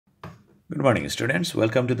Good morning, students.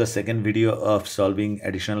 Welcome to the second video of solving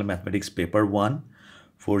additional mathematics paper 1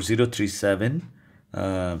 4037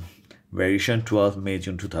 variation 12 May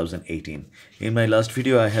June 2018. In my last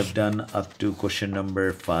video I have done up to question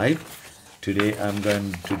number 5. Today I'm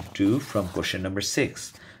going to do from question number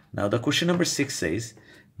 6. Now the question number 6 says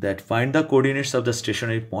that find the coordinates of the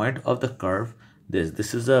stationary point of the curve.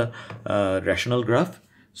 This is a rational graph,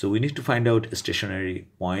 so we need to find out a stationary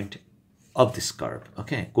point of this curve.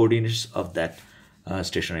 Okay, coordinates of that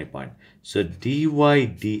stationary point. So dy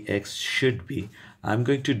dx should be, I'm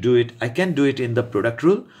going to do it, I can do it in the product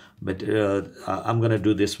rule, but I'm going to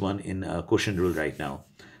do this one in quotient rule right now.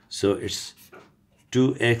 So it's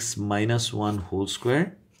 2x minus 1 whole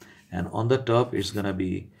square, and on the top it's going to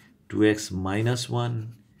be 2x minus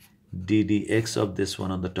 1 ddx of this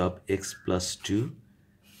one on the top, x plus 2,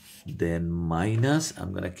 then minus,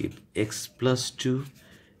 I'm going to keep x plus 2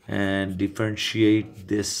 and differentiate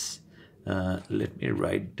this. Let me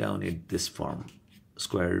write down in this form.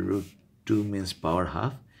 Square root 2 means power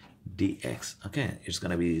half dx. Okay, it's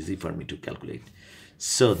gonna be easy for me to calculate.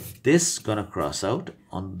 So this gonna cross out.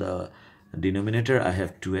 On the denominator I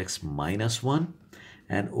have 2x minus 1,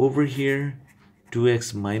 and over here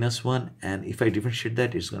 2x minus 1, and if I differentiate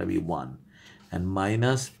that, it's gonna be 1, and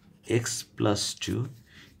minus x plus 2.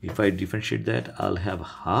 If I differentiate that, I'll have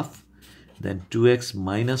half, then 2x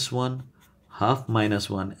minus 1, half minus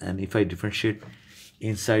 1, and if I differentiate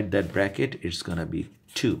inside that bracket, it's gonna be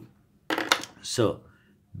 2. So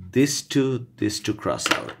this two cross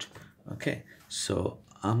out. Okay, so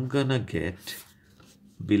I'm gonna get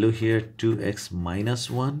below here 2x minus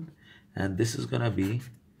 1, and this is gonna be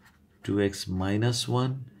 2x minus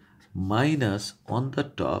 1 minus, on the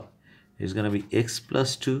top is gonna be x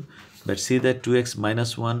plus 2. But see that 2x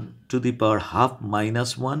minus 1 to the power half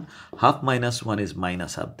minus 1. Half minus 1 is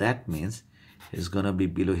minus half. That means it's going to be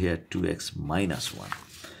below here 2x minus 1.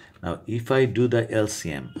 Now, if I do the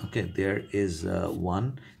LCM, okay, there is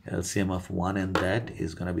 1. LCM of 1 and that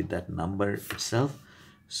is going to be that number itself.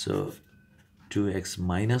 So 2x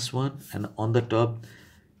minus 1, and on the top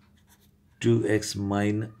 2x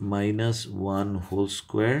minus 1 whole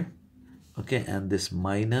square. Okay, and this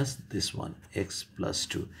minus this one, x plus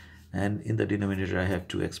 2. And in the denominator I have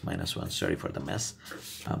 2x minus 1. Sorry for the mess.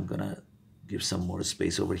 I'm gonna give some more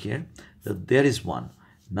space over here. So there is 1.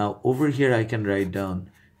 Now over here I can write down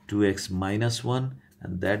 2x minus 1,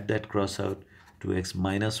 and that cross out 2x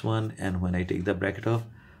minus 1, and when I take the bracket off,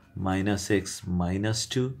 minus x minus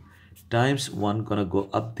 2 times 1 gonna go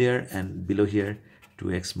up there, and below here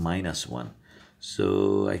 2x minus 1.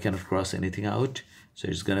 So I cannot cross anything out. So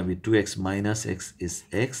it's gonna be 2x minus x is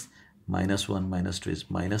x, minus 1 minus 2 is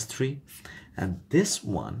minus 3, and this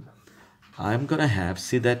one I'm gonna have,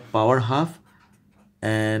 see that power half,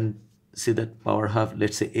 and see that power half,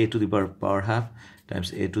 let's say a to the power half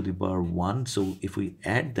times a to the power 1. So if we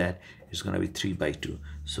add that, it's gonna be 3 by 2.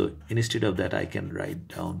 So instead of that I can write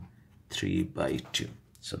down 3 by 2.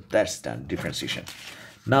 So that's done, differentiation.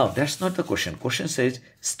 Now that's not the question. Question says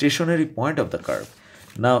stationary point of the curve.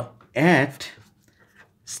 Now at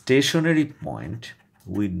stationary point,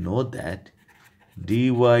 we know that dy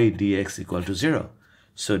dx equal to 0.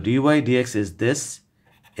 So dy dx is this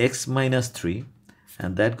x minus 3,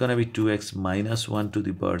 and that's gonna be 2x minus 1 to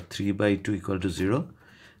the power 3 by 2 equal to 0.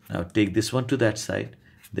 Now take this one to that side,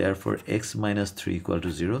 therefore x minus 3 equal to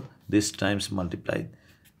 0. This times multiplied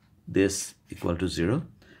this equal to 0,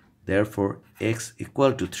 therefore x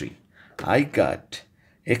equal to 3. I got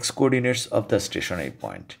x coordinates of the stationary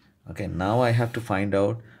point. Okay, now I have to find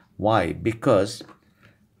out why. Because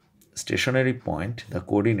stationary point, the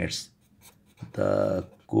coordinates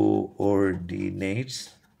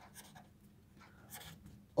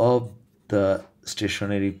of the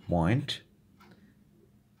stationary point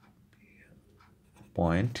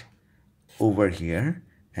over here,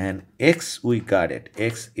 and x, we got it,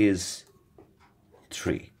 x is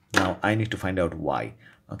 3. Now I need to find out y.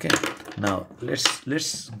 Okay, now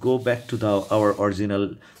let's go back to our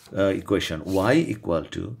original equation. y equal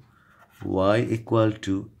to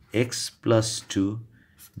x plus 2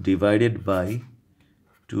 divided by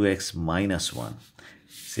 2x minus 1.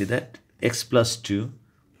 See that x plus 2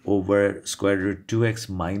 over square root 2x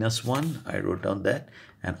minus 1. I wrote down that,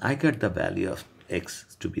 and I got the value of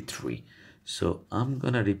x to be 3. So I'm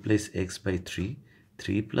gonna replace x by 3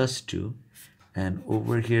 plus 2, and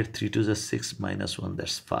over here 3 to the 6 minus 1,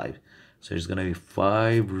 that's 5. So it's gonna be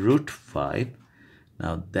 5 root 5.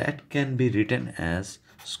 Now that can be written as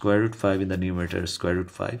square root 5 in the numerator, square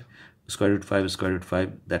root 5, square root 5 is square root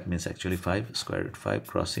 5, that means actually 5, square root 5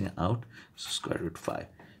 crossing out, so square root 5.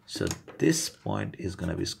 So this point is going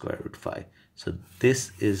to be square root 5. So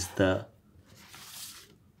this is the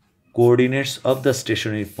coordinates of the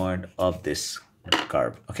stationary point of this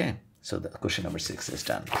curve. Okay, so the question number 6 is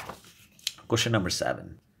done. Question number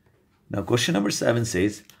 7. Now question number 7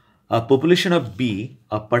 says a population of B,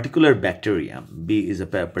 a particular bacterium, B is a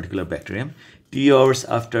particular bacterium, 2 hours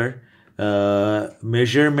after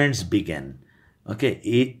measurements began. Okay,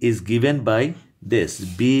 it is given by this,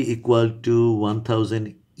 B equal to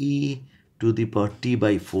 1000 e to the power t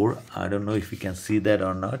by 4. I don't know if you can see that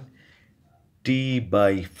or not. T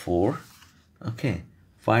by 4. Okay,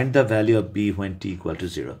 find the value of B when t equal to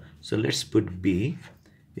 0. So let's put B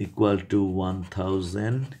equal to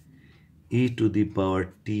 1000 e to the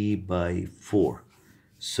power t by 4.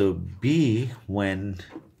 So B when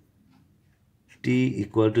t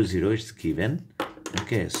equal to 0 is given.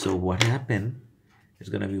 Okay, so what happened? It's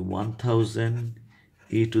going to be 1000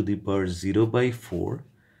 e to the power 0 by 4.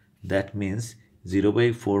 That means 0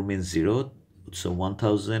 by 4 means 0. So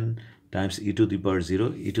 1000 times e to the power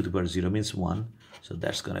 0. E to the power 0 means 1. So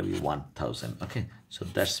that's going to be 1000. Okay, so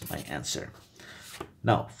that's my answer.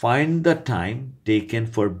 Now find the time taken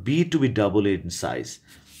for B to be double in size.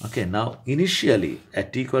 Okay, now initially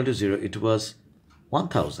at t equal to 0 it was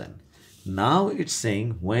 1000. Now it's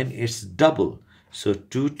saying when it's double. So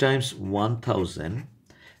 2 times 1000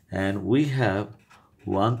 and we have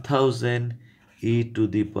 1000 e to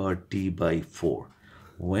the power t by 4.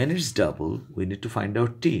 When it's double, we need to find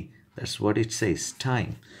out t. That's what it says,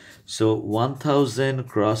 time. So 1000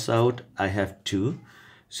 cross out, I have 2.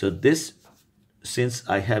 So this, since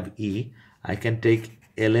I have e, I can take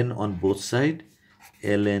ln on both sides,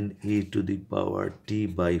 ln e to the power t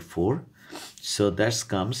by 4. So that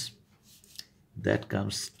comes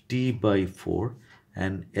t by 4,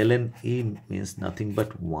 and ln e means nothing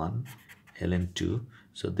but 1, ln 2.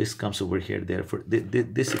 So this comes over here, therefore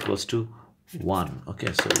this equals to 1.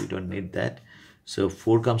 Okay, so we don't need that. So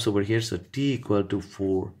 4 comes over here, so t equal to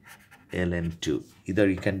 4 ln 2. Either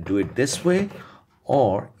you can do it this way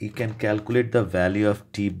or you can calculate the value of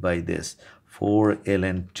t by this 4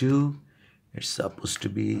 ln 2. It's supposed to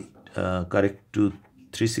be correct to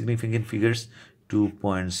 3 significant figures,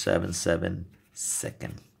 2.77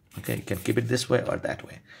 second. Okay, you can keep it this way or that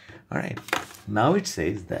way. All right, now it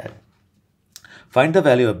says that find the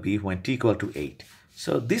value of B when t equal to 8.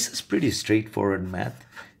 So this is pretty straightforward math.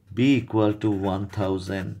 B equal to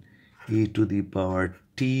 1000 e to the power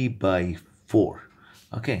t by 4.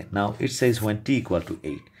 Okay, now it says when t equal to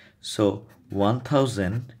 8. So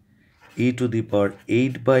 1000 e to the power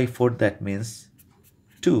 8 by 4, that means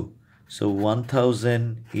 2. So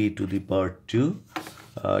 1000 e to the power 2.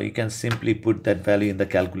 You can simply put that value in the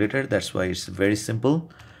calculator. That's why it's very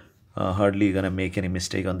simple. Hardly you're gonna make any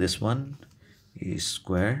mistake on this one. E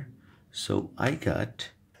square. So I got,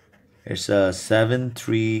 it's a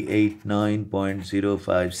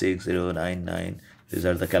 7389.056099. These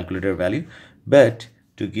are the calculator value, but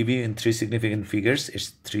to give you in 3 significant figures, it's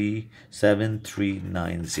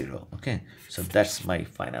 37390. Okay, so that's my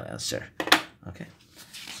final answer. Okay,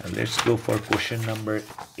 now let's go for question number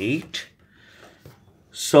 8.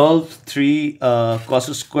 Solve 3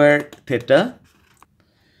 cos squared theta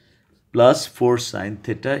plus 4 sine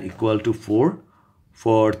theta equal to 4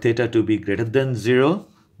 for theta to be greater than 0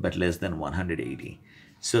 but less than 180.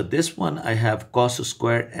 So this one I have cos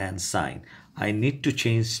squared and sine. I need to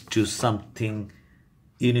change to something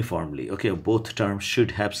uniformly. Okay, both terms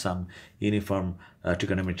should have some uniform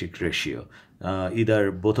trigonometric ratio.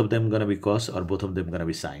 Either both of them gonna be cos or both of them gonna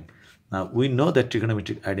be sine. Now we know that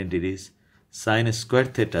trigonometric identities, sine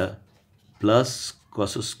squared theta plus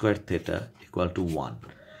cos squared theta equal to 1.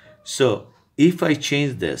 So if I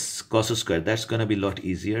change this cos squared, that's going to be a lot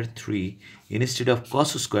easier. 3, instead of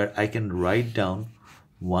cos squared, I can write down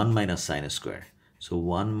 1 minus sine squared. So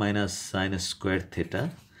 1 minus sine squared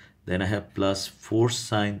theta. Then I have plus 4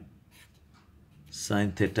 sine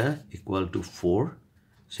theta equal to 4.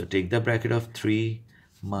 So take the bracket of 3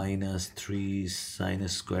 minus 3 sine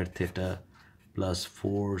squared theta plus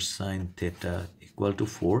 4 sine theta equal to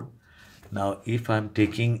 4. Now if I'm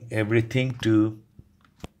taking everything to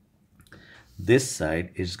this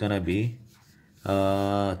side, it's gonna be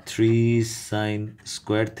 3 sine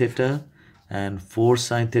squared theta and 4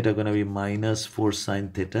 sine theta gonna be minus 4 sine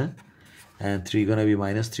theta, and 3 gonna be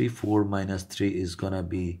minus 3. 4 minus 3 is gonna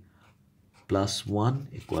be plus 1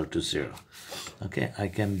 equal to 0. Okay, I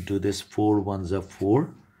can do this. 4 ones are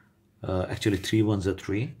 4, actually 3 ones are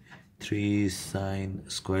 3. 3 sine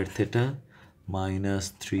squared theta minus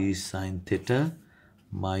 3 sine theta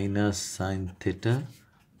minus sine theta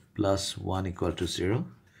plus 1 equal to 0.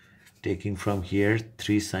 Taking from here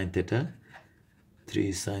 3 sine theta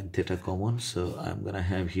common, so I'm gonna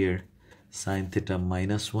have here sine theta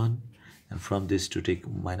minus 1 and from this to take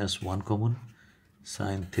minus 1 common,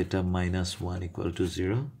 sine theta minus 1 equal to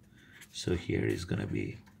 0. So here is going to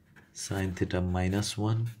be sine theta minus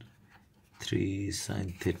 1, 3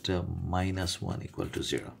 sine theta minus 1 equal to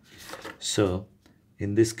 0. So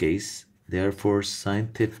in this case, therefore sine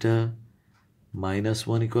theta minus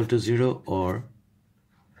 1 equal to 0 or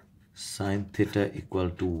sine theta equal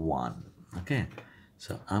to 1. Okay,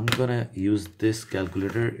 so I'm gonna use this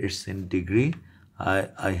calculator. It's in degree.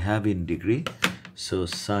 I have in degree. So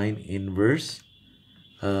sine inverse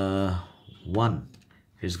 1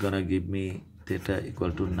 is gonna give me theta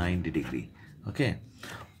equal to 90 degree. Okay,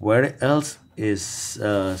 where else is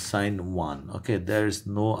sine 1? Okay, there is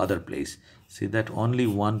no other place. See that only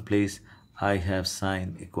one place I have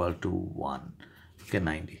sine equal to 1. Okay,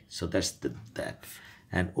 90. So that's that.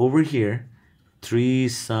 And over here 3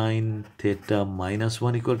 sine theta minus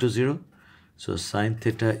 1 equal to 0. So sine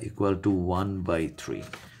theta equal to 1 by 3.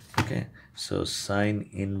 Okay, so sine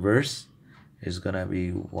inverse is gonna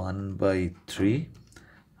be 1 by 3.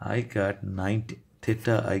 I got 90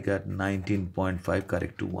 theta, I got 19.5,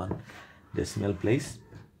 correct to 1 decimal place.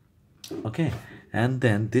 Okay, and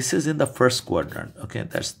then this is in the first quadrant. Okay,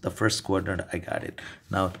 that's the first quadrant, I got it.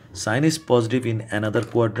 Now sine is positive in another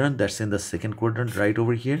quadrant, that's in the second quadrant right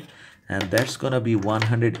over here, and that's gonna be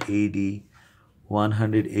 180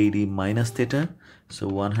 minus theta. So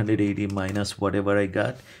 180 minus whatever I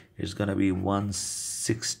got is gonna be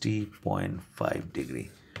 160.5 degree.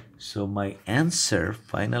 So my answer,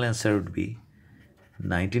 final answer would be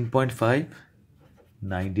 19.5,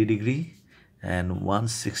 90 degree, and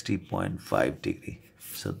 160.5 degree.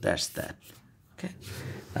 So that's that. Okay,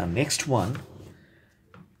 now next one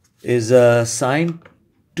is sine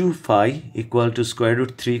 2 phi equal to square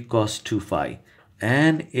root 3 cos 2 phi,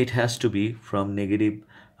 and it has to be from negative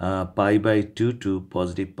pi by 2 to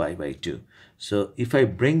positive pi by 2. So if I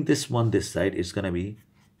bring this one this side, it's gonna be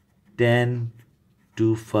tan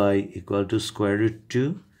 2 phi equal to square root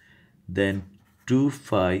 2, then 2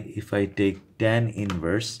 phi, if I take tan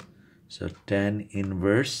inverse, so tan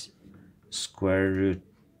inverse square root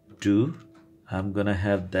 2, I'm gonna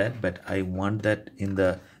have that, but I want that in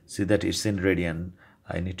the, see that it's in radian,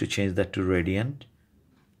 I need to change that to radian.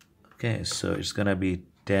 Okay, so it's gonna be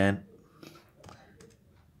tan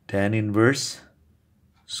inverse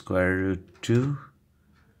square root 2.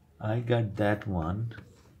 I got that one.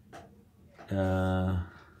 Oh,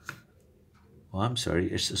 I'm sorry,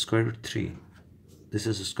 it's a square root 3. This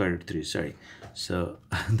is a square root 3, sorry. So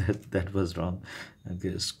that was wrong.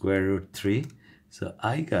 Okay, square root 3. So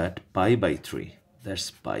I got pi by 3. That's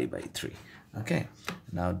pi by 3. Okay,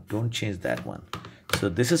 now don't change that one. So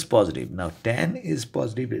this is positive. Now tan is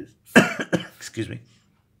positive. Excuse me.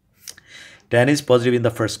 Tan is positive in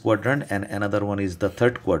the first quadrant, and another one is the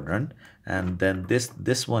third quadrant, and then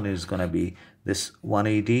this one is gonna be this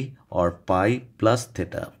 180 or pi plus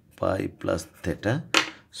theta.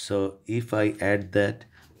 So if I add that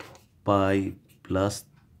pi plus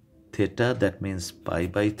theta, that means pi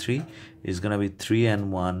by 3 is gonna be 3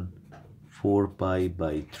 and 1, 4 pi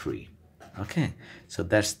by 3. Okay, so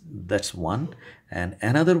that's one, and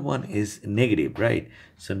another one is negative, right?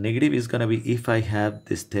 So negative is gonna be if I have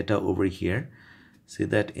this theta over here, see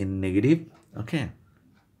that in negative. Okay.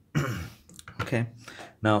 Okay,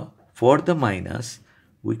 now for the minus,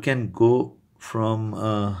 we can go from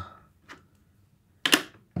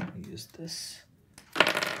use this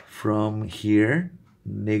from here,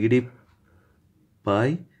 negative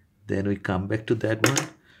pi, then we come back to that one,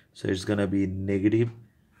 so it's gonna be negative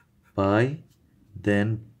pi,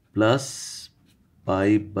 then plus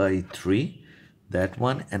pi by 3, that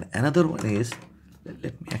one, and another one is,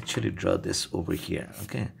 let me actually draw this over here.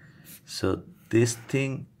 Okay, so this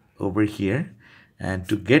thing over here, and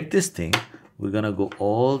to get this thing we're gonna go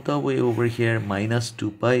all the way over here, minus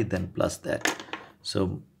 2 pi, then plus that.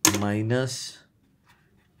 So minus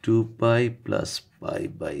 2 pi plus pi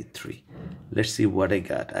by 3. Let's see what I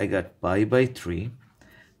got. I got pi by 3,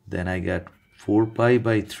 then I got 4 pi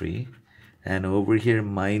by 3, and over here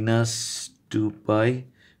minus 2 pi,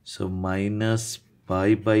 so minus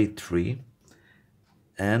pi by 3,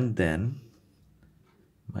 and then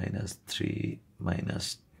minus 3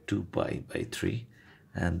 minus 2 pi by 3,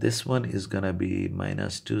 and this one is gonna be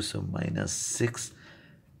minus 2, so minus 6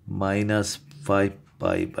 minus 5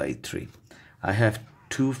 pi by 3. I have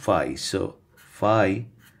 2 phi, so phi,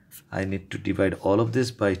 I need to divide all of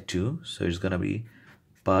this by 2, so it's gonna be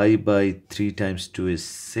pi by 3 times 2 is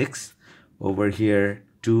 6. Over here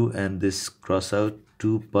 2 and this cross out,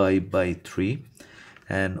 2 pi by 3,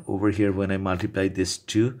 and over here when I multiply this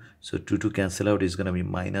 2, so 2 to cancel out is gonna be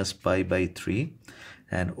minus pi by 3,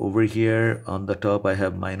 and over here on the top I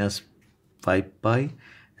have minus 5 pi,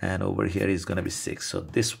 and over here is going to be 6. So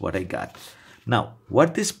this what I got. Now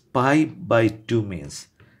what this pi by 2 means,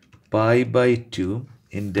 pi by 2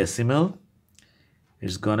 in decimal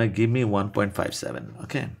is gonna give me 1.57.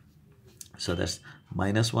 okay, so that's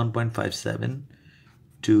minus 1.57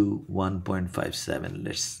 to 1.57.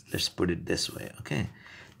 let's put it this way. Okay,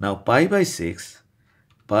 now pi by 6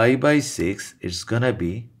 is gonna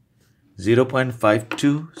be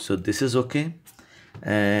 0.52, so this is okay.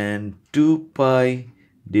 And 2 pi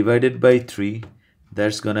divided by 3,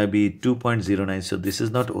 that's gonna be 2.09, so this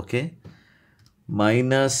is not okay.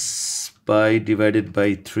 Minus pi divided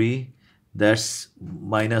by 3, that's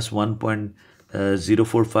minus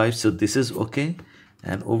 1.045, so this is okay.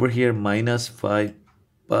 And over here minus 5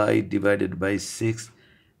 pi divided by 6,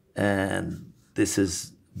 and this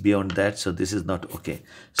is beyond that, so this is not okay.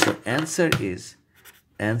 So answer is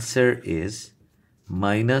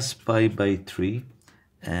minus pi by 3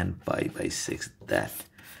 and pi by 6. That.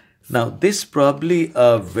 Now this probably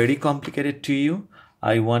very complicated to you.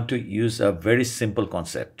 I want to use a very simple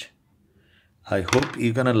concept. I hope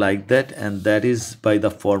you're gonna like that, and that is by the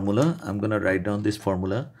formula. I'm gonna write down this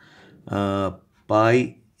formula,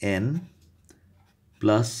 pi n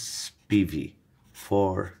plus PV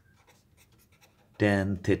for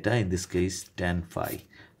tan theta, in this case tan phi.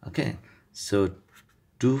 Okay, so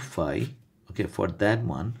 2 phi. Okay, for that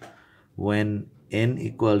one, when n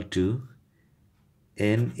equal to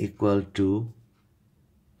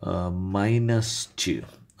minus 2.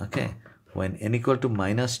 Okay, when n equal to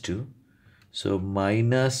minus 2, so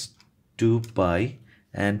minus 2 pi,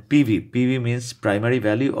 and PV means primary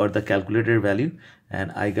value or the calculated value,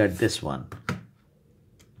 and I got this one,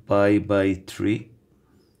 pi by 3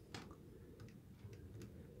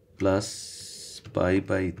 plus pi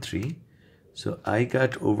by 3. So I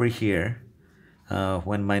got over here,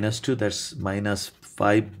 when minus 2, that's minus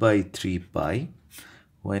 5 by 3 pi.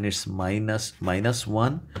 When it's minus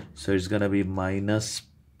 1, so it's gonna be minus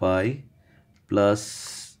pi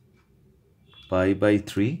plus pi by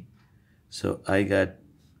 3. So I got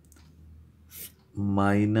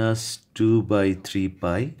minus 2 by 3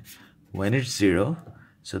 pi. When it's 0,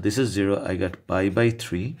 so this is 0, I got pi by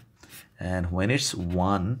 3. And when it's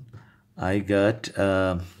 1, I got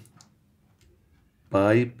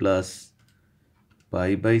pi plus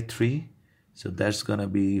pi by 3. So that's gonna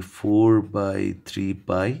be 4 by 3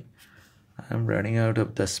 pi. I'm running out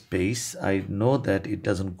of the space. I know that it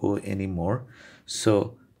doesn't go anymore.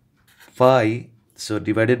 So phi, so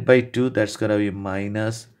divided by 2, that's gonna be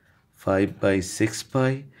minus 5 by 6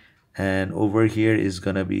 pi. And over here is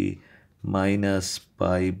gonna be minus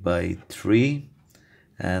pi by 3.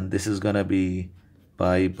 And this is gonna be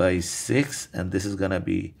pi by 6. And this is gonna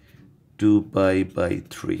be 2 pi by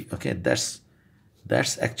 3. Okay, that's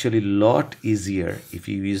actually a lot easier if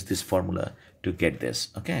you use this formula to get this.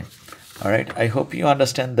 Okay, all right, I hope you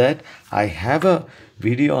understand that. I have a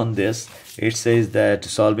video on this. It says that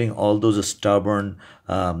solving all those stubborn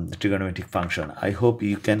trigonometric function. I hope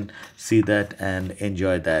you can see that and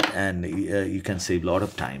enjoy that, and you can save a lot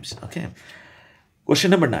of times. Okay,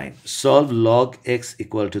 question number 9, solve log x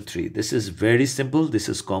equal to 3. This is very simple. This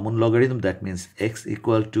is common logarithm. That means x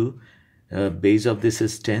equal to base of this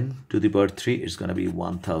is 10 to the power 3. It's going to be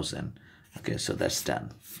 1000. Okay, so that's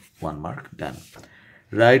done. 1 mark, done.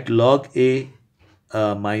 Write log a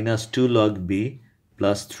minus 2 log b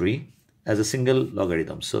plus 3 as a single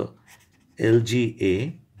logarithm. So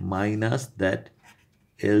LGA minus that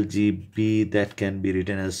LGB, that can be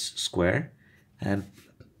written as square, and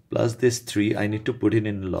plus this 3, I need to put it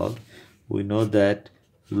in log. We know that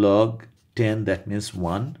log 10, that means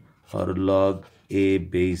 1, or log a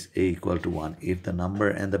base a equal to 1. If the number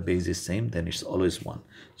and the base is same, then it's always 1.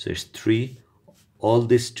 So it's 3. All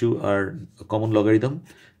these two are a common logarithm.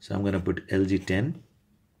 So I'm going to put LG10.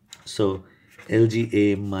 So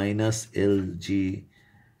LGA minus LG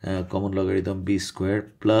common logarithm b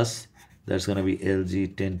square plus, that's going to be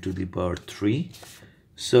LG10 to the power 3.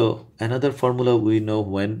 So another formula we know,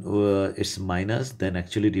 when it's minus, then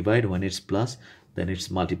actually divide. When it's plus, then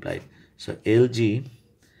it's multiplied. So LG,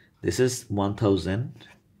 this is 1000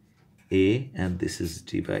 a, and this is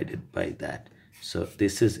divided by that. So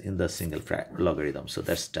this is in the single logarithm. So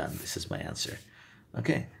that's done. This is my answer.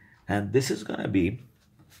 Okay, and this is gonna be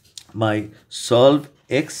my solve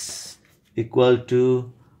x equal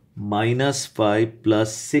to minus 5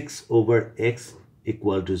 plus 6 over x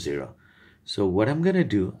equal to 0. So what I'm gonna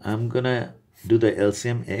do, I'm gonna do the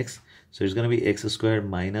LCM x. So it's gonna be x squared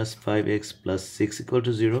minus 5x plus 6 equal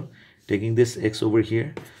to 0. Taking this x over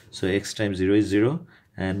here, so x times 0 is 0,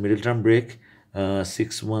 and middle term break,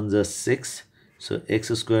 6 ones are 6, so x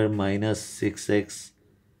squared minus 6x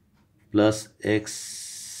plus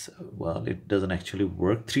x, well, it doesn't actually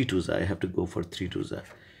work. 3 2s, I have to go for 3 2s.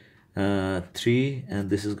 3, and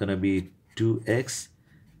this is gonna be 2x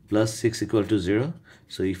plus 6 equal to 0.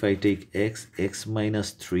 So if I take x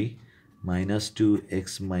minus 3 minus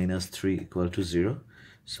 2x minus 3 equal to 0.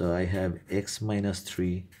 So I have x minus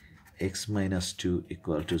 3, x minus 2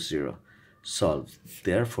 equal to 0. Solve.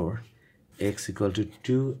 Therefore, x equal to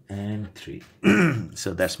 2 and 3.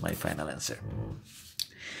 So that's my final answer.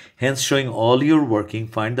 Hence, showing all your working,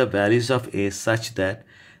 find the values of a such that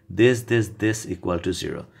this equal to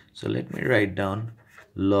 0. So let me write down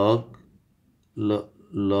log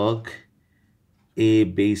a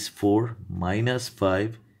base 4 minus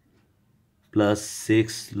 5 plus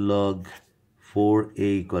 6 log 4a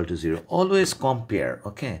equal to 0. Always compare,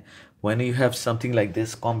 okay? When you have something like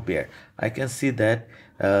this, compare. I can see that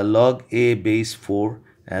log a base 4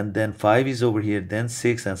 and then 5 is over here, then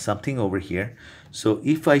 6 and something over here. So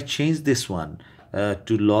if I change this one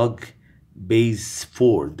to log base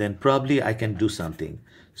 4, then probably I can do something.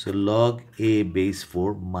 So log a base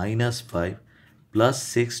 4 minus 5 plus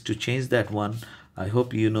 6. To change that one, I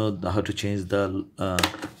hope you know how to change the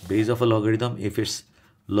base of a logarithm. If it's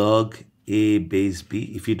log a base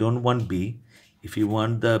b, if you don't want b, if you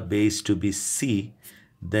want the base to be c,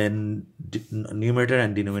 then numerator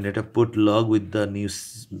and denominator put log with the new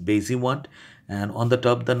base you want, and on the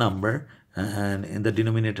top the number, and in the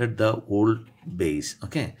denominator the old base.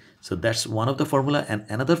 Okay, so that's one of the formula. And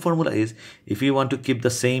another formula is, if you want to keep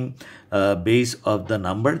the same base of the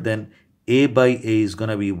number, then a by a is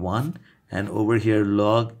gonna be 1, and over here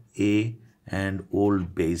log a and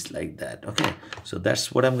old base, like that. Okay, so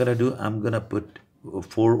that's what I'm gonna do. I'm gonna put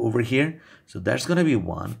 4 over here, so that's gonna be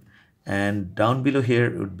 1, and down below here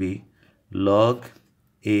would be log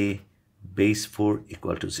a base 4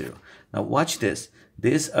 equal to 0. Now watch this.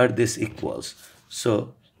 These are this equals.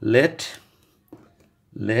 So let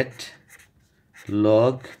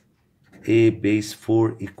log a base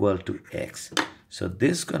 4 equal to x. So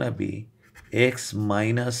this is gonna be x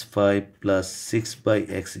minus 5 plus 6 by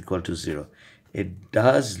x equal to 0. It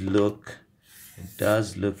does look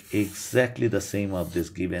exactly the same of this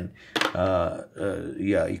given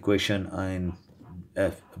equation in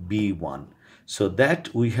B1. So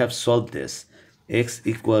that we have solved this. X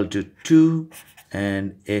equal to 2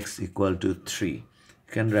 and x equal to 3. You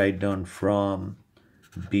can write down from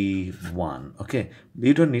B1. Okay,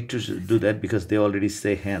 you don't need to do that because they already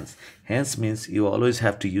say hence. Hence means you always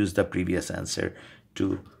have to use the previous answer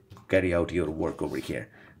to carry out your work over here.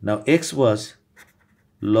 Now x was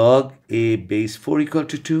log a base 4 equal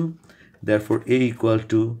to 2, therefore a equal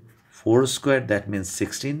to 4 squared, that means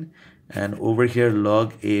 16, and over here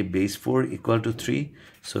log a base 4 equal to 3,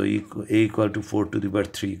 so a equal to 4 to the power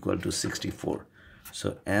 3 equal to 64.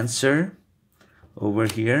 So answer over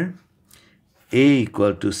here, a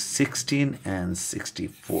equal to 16 and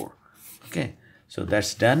 64. Okay, so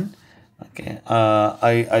that's done. Okay,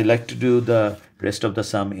 I like to do the rest of the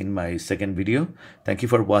sum in my second video. Thank you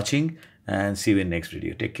for watching and see you in next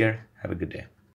video. Take care. Have a good day.